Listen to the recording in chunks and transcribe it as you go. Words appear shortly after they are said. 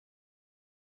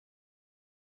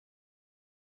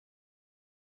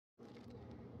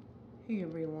Hey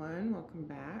everyone, welcome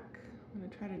back. I'm going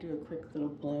to try to do a quick little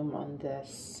bloom on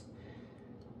this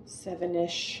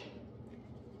 7-ish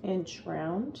inch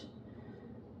round.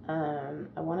 I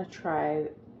want to try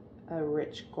a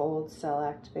rich gold cell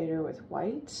activator with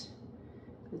white.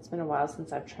 It's been a while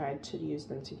since I've tried to use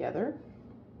them together.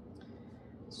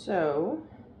 So,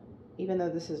 even though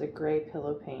this is a gray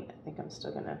pillow paint, I think I'm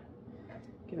still going to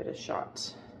give it a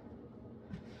shot.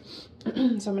 So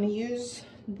I'm going to use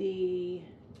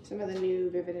some of the new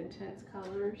Vivid Intense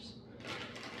colors,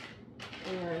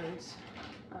 and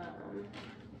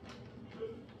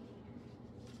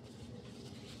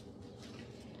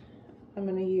I'm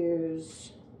going to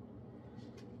use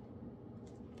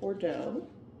Bordeaux.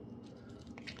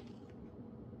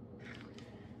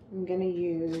 I'm going to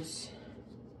use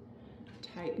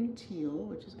Teal,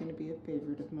 which is going to be a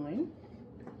favorite of mine.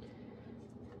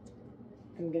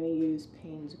 I'm going to use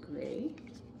Paynes Gray.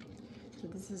 So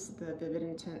this is the Vivid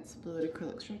Intense Fluid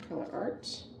Acrylics from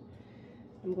Colourarte.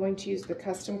 I'm going to use the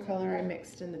custom color I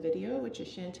mixed in the video, which is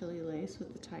Chantilly lace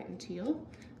with the Teal,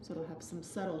 so it'll have some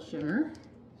subtle shimmer.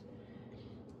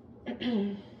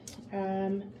 I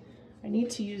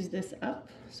need to use this up,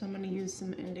 so I'm going to use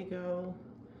some Indigo,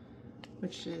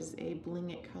 which is a Bling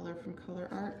It color from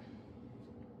Colourarte.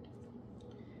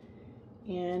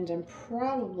 And I'm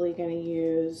probably going to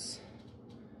use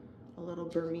a little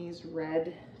Burmese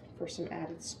Red for some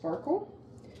added sparkle.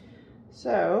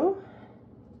 So,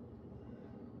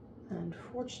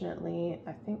 unfortunately,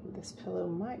 I think this pillow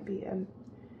might be a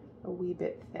wee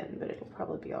bit thin, but it'll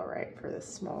probably be all right for this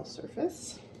small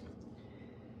surface.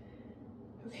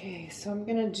 Okay, so I'm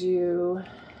gonna do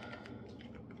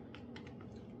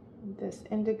this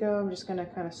Indigo. I'm just gonna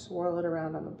kind of swirl it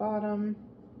around on the bottom.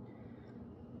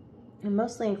 I'm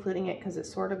mostly including it because it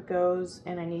sort of goes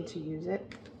and I need to use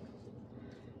it.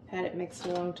 Had it mixed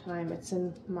a long time. It's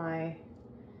in my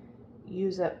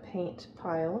use up paint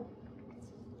pile.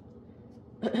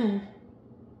 And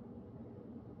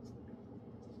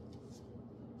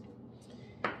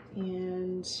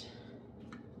I'm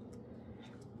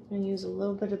going to use a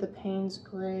little bit of the Paynes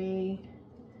Gray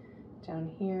down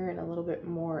here and a little bit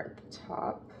more at the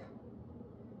top,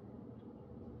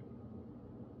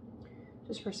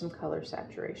 just for some color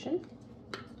saturation.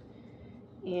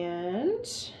 And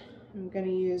I'm going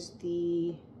to use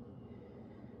the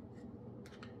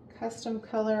custom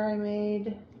color I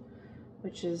made,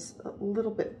 which is a little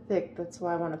bit thick. That's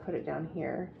why I want to put it down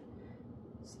here.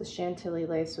 It's the Chantilly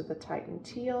lace with the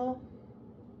Teal.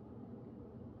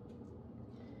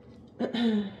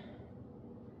 I'm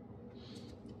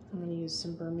going to use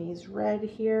some Burmese Red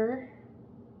here.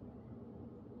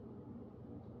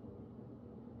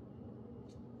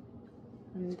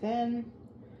 And then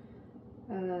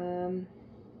I'm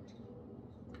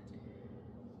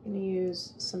going to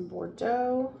use some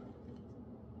Bordeaux.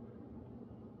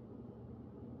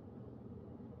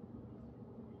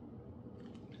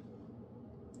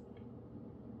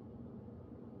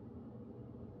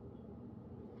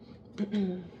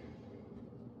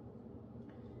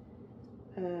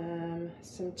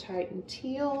 Some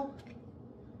Teal.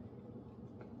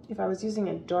 If I was using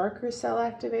a darker cell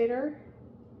activator,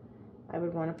 I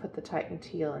would want to put the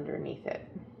Teal underneath it.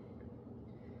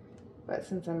 But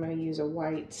since I'm going to use a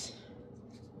white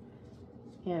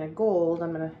and a gold,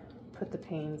 I'm going to put the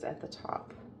Paynes at the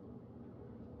top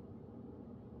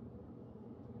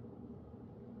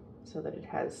so that it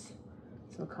has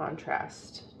some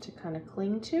contrast to kind of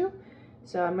cling to.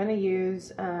 So I'm going to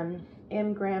use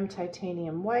M-Gram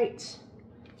Titanium White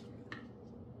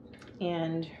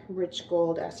and Rich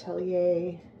Gold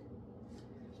Atelier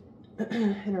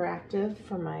Interactive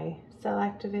for my cell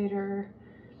activator,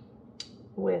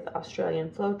 with Australian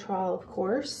Floetrol, of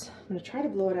course. I'm going to try to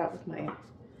blow it out with my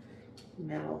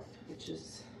mouth, which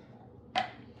is, I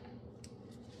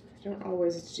don't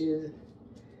always do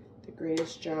the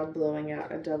greatest job blowing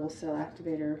out a double cell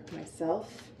activator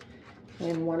myself,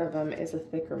 and one of them is a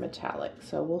thicker metallic,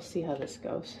 so we'll see how this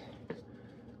goes.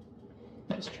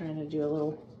 Just trying to do a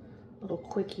little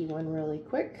quickie one really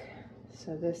quick.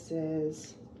 So this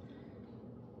is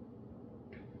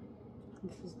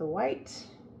the white,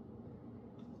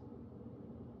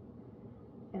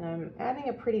 and I'm adding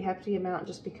a pretty hefty amount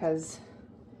just because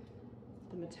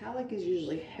the metallic is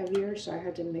usually heavier, so I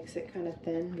had to mix it kind of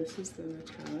thin. This is the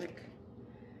metallic,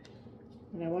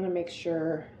 and I want to make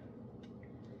sure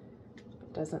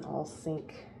it doesn't all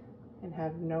sink and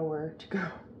have nowhere to go.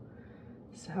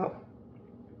 So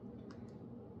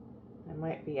I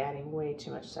might be adding way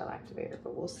too much cell activator,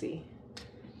 but we'll see.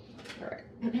 All right.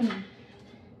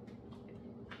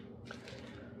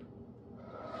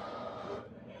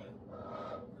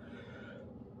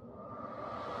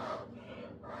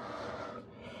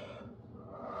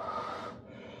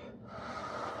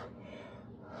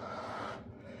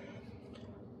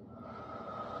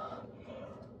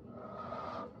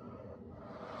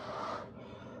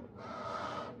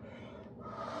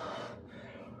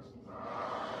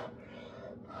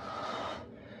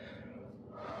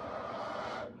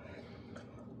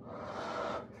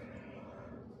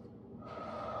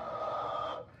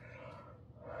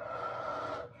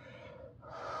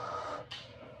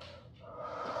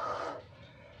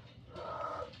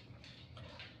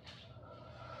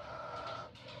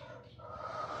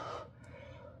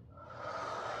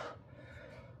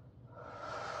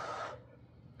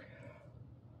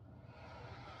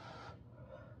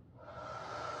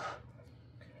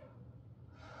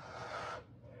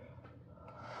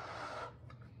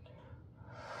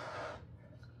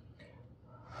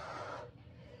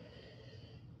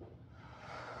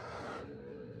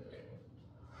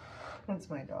 That's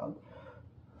my dog.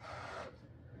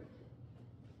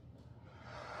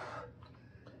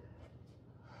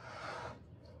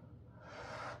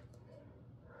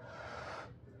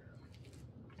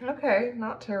 Okay,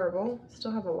 not terrible.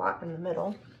 Still have a lot in the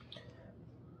middle.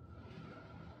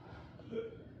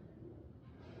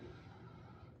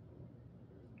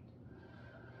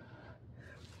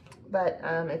 But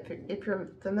if you're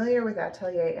familiar with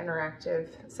Atelier Interactive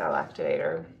Cell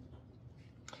Activator,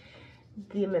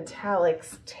 the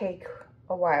metallics take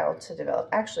a while to develop.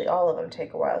 Actually, all of them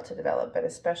take a while to develop, but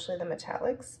especially the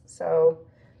metallics. So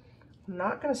I'm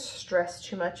not going to stress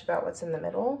too much about what's in the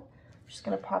middle. I'm just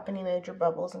going to pop any major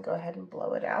bubbles and go ahead and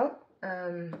blow it out.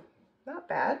 Not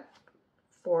bad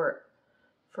for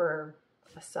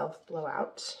a self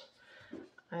blowout.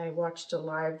 I watched a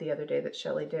live the other day that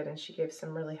Shelly did, and she gave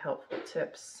some really helpful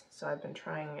tips. So I've been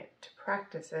trying to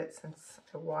practice it since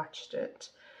I watched it.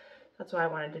 That's why I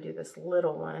wanted to do this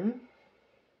little one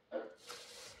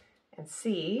and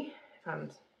see if I'm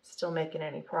still making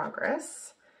any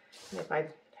progress. And if I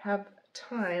have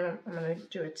time, I'm going to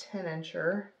do a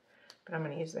 10-incher, but I'm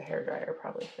going to use the hairdryer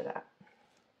probably for that.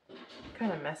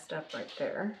 Kind of messed up right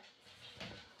there.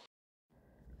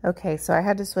 Okay, so I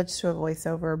had to switch to a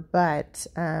voiceover, but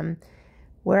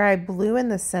where I blew in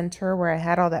the center where I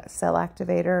had all that cell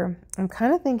activator, I'm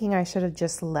kind of thinking I should have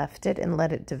just left it and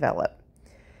let it develop.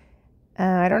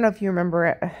 I don't know if you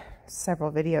remember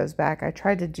several videos back, I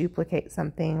tried to duplicate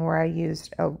something where I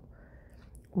used a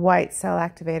white cell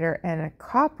activator and a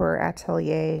copper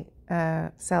Atelier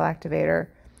cell activator,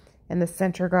 and the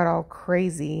center got all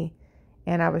crazy,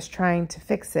 and I was trying to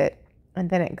fix it. And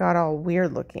then it got all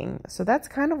weird looking. So that's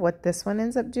kind of what this one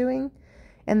ends up doing.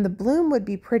 And the bloom would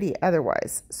be pretty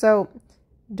otherwise. So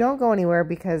don't go anywhere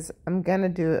because I'm going to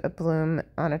do a bloom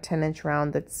on a 10-inch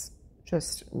round that's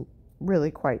just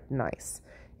really quite nice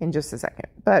in just a second.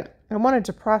 But I wanted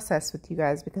to process with you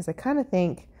guys because I kind of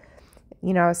think,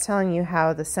 you know, I was telling you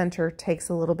how the center takes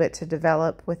a little bit to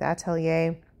develop with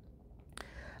Atelier.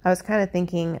 I was kind of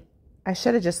thinking I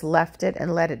should have just left it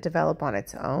and let it develop on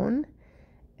its own.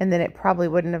 And then it probably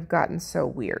wouldn't have gotten so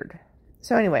weird.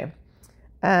 So anyway,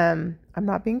 I'm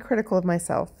not being critical of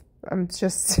myself. I'm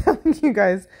just telling you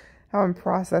guys how I'm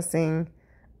processing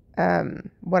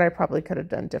what I probably could have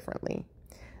done differently.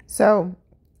 So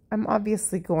I'm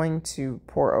obviously going to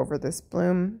pour over this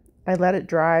bloom. I let it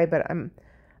dry, but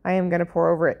I am going to pour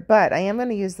over it. But I am going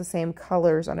to use the same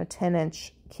colors on a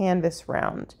 10-inch canvas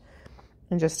round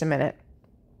in just a minute.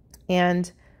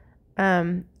 And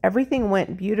everything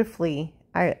went beautifully.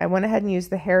 I went ahead and used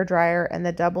the hairdryer and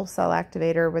the double cell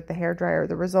activator with the hairdryer.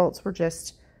 The results were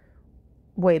just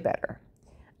way better.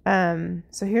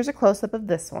 So here's a close-up of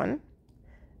this one.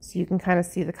 So you can kind of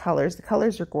see the colors. The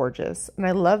colors are gorgeous. And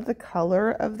I love the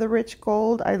color of the rich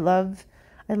gold. I love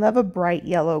a bright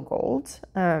yellow gold.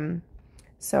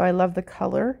 So I love the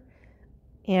color.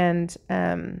 And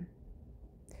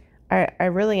I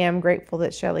really am grateful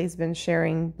that Shelly's been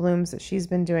sharing blooms that she's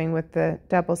been doing with the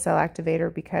double cell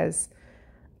activator because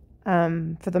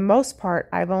for the most part,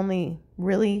 I've only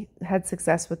really had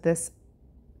success with this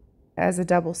as a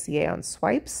double CA on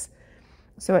swipes.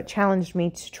 So it challenged me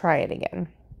to try it again.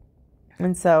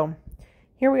 And so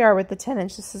here we are with the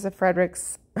 10-inch. This is a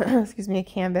Frederick's, excuse me, a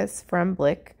canvas from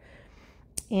Blick.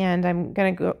 And I'm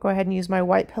going to go ahead and use my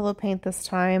white pillow paint this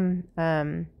time.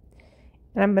 And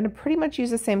I'm going to pretty much use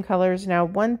the same colors. Now,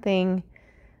 one thing,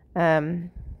 I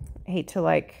hate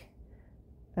to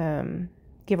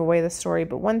give away the story,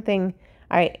 but one thing,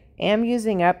 I am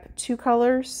using up 2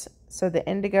 colors. So the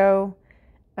indigo,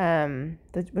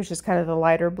 which is kind of the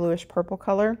lighter bluish purple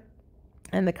color,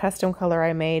 and the custom color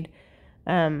I made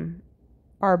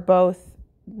are both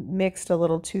mixed a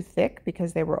little too thick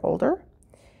because they were older.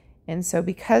 And so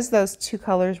because those 2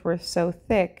 colors were so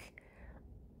thick,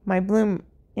 my bloom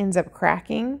ends up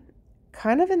cracking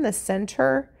kind of in the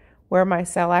center where my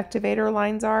cell activator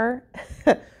lines are,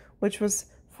 which was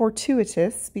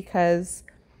fortuitous because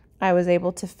I was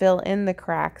able to fill in the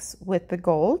cracks with the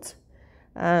gold.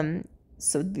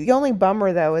 So the only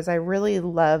bummer though is I really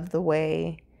love the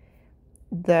way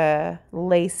the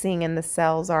lacing and the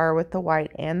cells are with the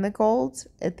white and the gold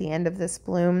at the end of this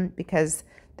bloom because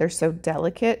they're so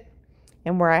delicate,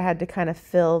 and where I had to kind of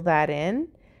fill that in,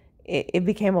 it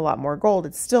became a lot more gold.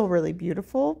 It's still really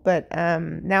beautiful, but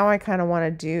now I kind of want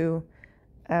to do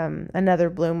another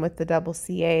bloom with the double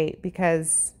CA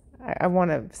because I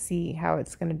want to see how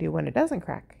it's going to do when it doesn't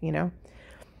crack, you know.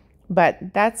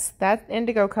 But that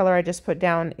indigo color I just put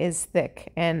down is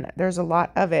thick, and there's a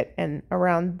lot of it, and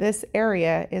around this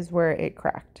area is where it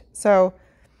cracked. So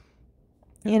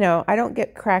you know, I don't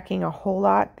get cracking a whole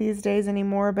lot these days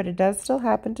anymore, but it does still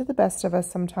happen to the best of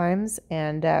us sometimes.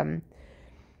 And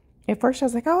at first I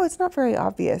was like, oh, it's not very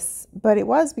obvious, but it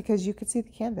was because you could see the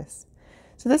canvas.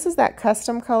 So this is that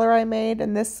custom color I made,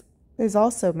 and this is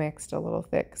also mixed a little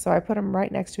thick. So I put them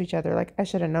right next to each other. Like, I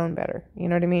should have known better. You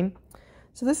know what I mean?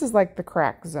 So this is like the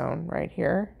crack zone right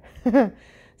here.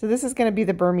 So this is going to be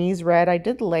the Burmese Red. I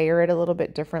did layer it a little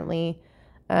bit differently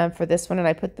for this one, and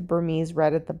I put the Burmese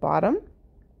Red at the bottom.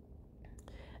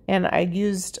 And I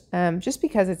used, just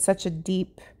because it's such a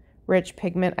deep, rich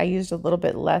pigment, I used a little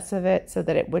bit less of it so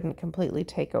that it wouldn't completely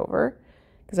take over,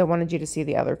 because I wanted you to see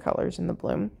the other colors in the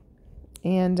bloom.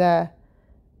 And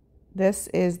this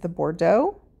is the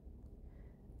Bordeaux.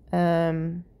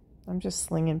 I'm just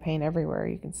slinging paint everywhere,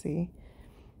 you can see.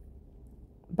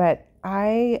 But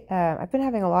I've been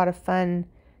having a lot of fun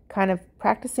kind of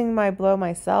practicing my blow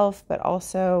myself, but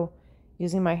also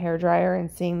using my hairdryer and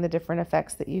seeing the different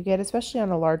effects that you get, especially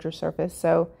on a larger surface.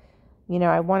 So, you know,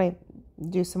 I want to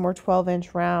do some more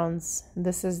 12-inch rounds.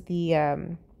 This is the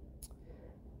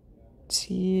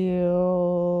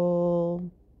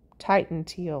Titan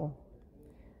Teal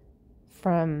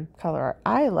from Colourarte.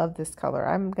 I love this color.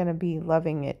 I'm going to be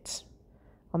loving it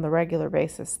on the regular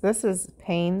basis. This is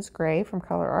Paynes Gray from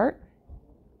Colourarte.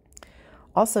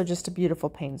 Also just a beautiful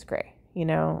Paynes Gray. You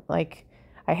know, like,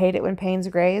 I hate it when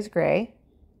Paynes Gray is gray.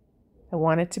 I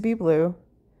want it to be blue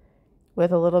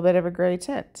with a little bit of a gray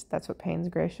tint. That's what Paynes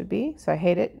Gray should be. So I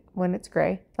hate it when it's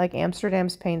gray. Like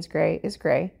Amsterdam's Paynes Gray is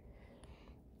gray.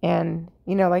 And,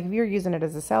 you know, like if you're using it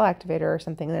as a cell activator or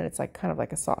something, then it's like kind of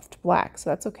like a soft black. So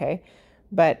that's okay.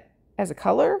 But as a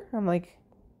color, I'm like,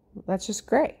 that's just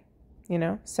gray, you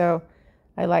know? So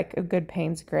I like a good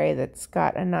Paynes Gray that's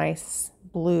got a nice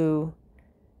blue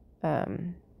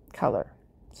color.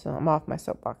 So I'm off my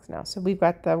soapbox now. So we've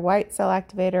got the white cell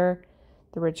activator,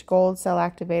 the rich gold cell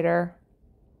activator.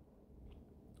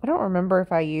 I don't remember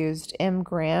if I used M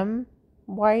Graham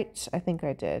white. I think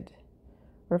I did.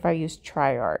 Or if I used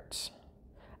Triart.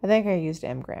 I think I used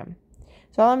M Graham.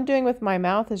 So all I'm doing with my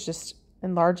mouth is just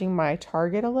enlarging my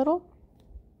target a little,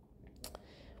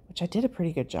 which I did a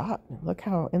pretty good job. Look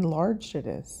how enlarged it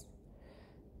is.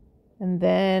 And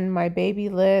then my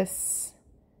Babyliss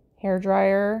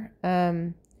hairdryer.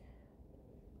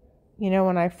 You know,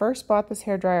 when I first bought this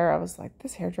hairdryer, I was like,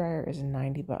 this hairdryer is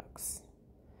 90 bucks.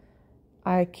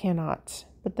 I cannot.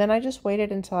 But then I just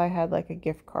waited until I had like a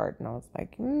gift card, and I was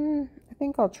like, I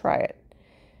think I'll try it.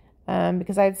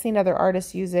 Because I had seen other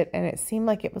artists use it, and it seemed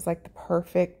like it was like the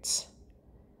perfect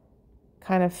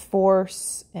kind of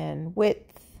force and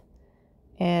width.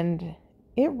 And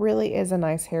it really is a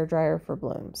nice hairdryer for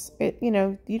blooms. You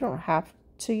know, you don't have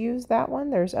to use that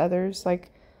one. There's others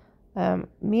like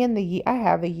me and I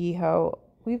have a Yeeho.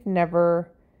 We've never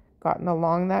gotten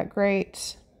along that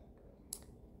great.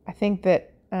 I think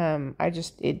that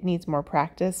it needs more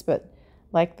practice, but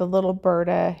like the little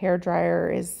Berta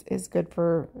hairdryer is good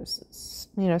for,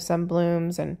 you know, some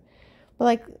blooms. But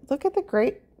like, look at the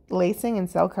great lacing and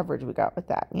cell coverage we got with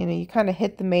that. You know, you kind of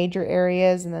hit the major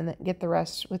areas and then get the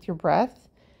rest with your breath.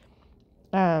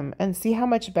 And see how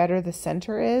much better the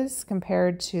center is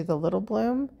compared to the little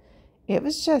bloom. It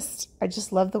was just, I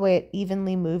just love the way it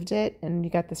evenly moved it. And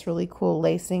you got this really cool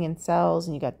lacing and cells,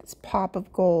 and you got this pop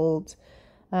of gold.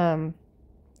 I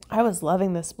was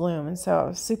loving this bloom. And so I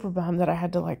was super bummed that I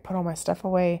had to like put all my stuff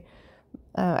away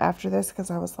after this, because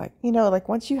I was like, you know, like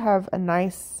once you have a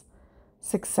nice,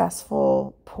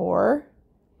 successful pour,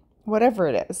 whatever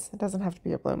it is, it doesn't have to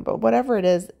be a bloom, but whatever it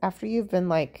is, after you've been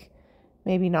like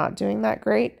maybe not doing that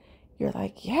great, you're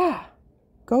like, yeah,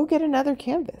 go get another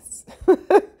canvas.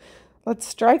 Let's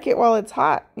strike it while it's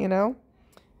hot, you know?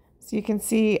 So you can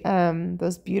see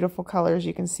those beautiful colors.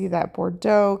 You can see that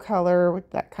Bordeaux color with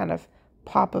that kind of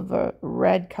pop of a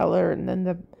red color. And then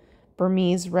the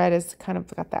Burmese Red is kind of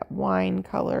got that wine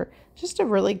color. Just a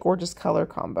really gorgeous color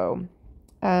combo.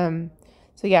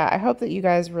 So yeah, I hope that you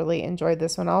guys really enjoyed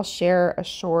this one. I'll share a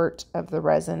short of the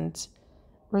resined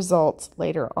results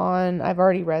later on. I've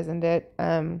already resined it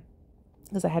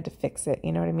because I had to fix it.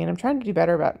 You know what I mean? I'm trying to do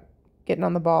better about getting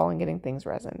on the ball and getting things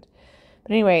resined.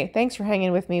 But anyway, thanks for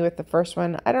hanging with me with the first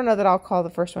one. I don't know that I'll call the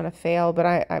first one a fail,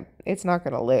 but it's not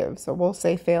going to live. So we'll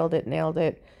say failed it, nailed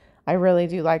it. I really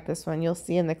do like this one. You'll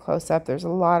see in the close-up, there's a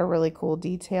lot of really cool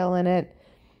detail in it.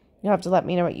 You'll have to let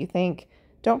me know what you think.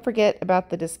 Don't forget about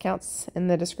the discounts in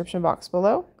the description box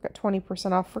below. Got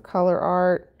 20% off for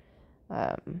Colourarte.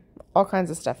 All kinds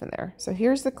of stuff in there. So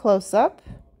here's the close-up.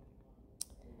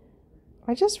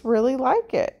 I just really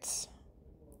like it.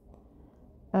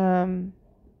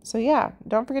 So yeah,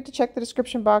 don't forget to check the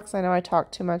description box. I know I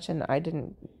talked too much and I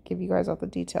didn't give you guys all the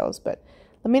details, but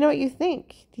Let me know what you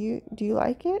think. Do you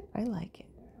like it? I like it.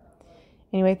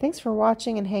 Anyway, thanks for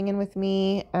watching and hanging with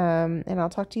me, and I'll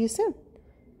talk to you soon.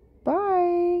 Bye.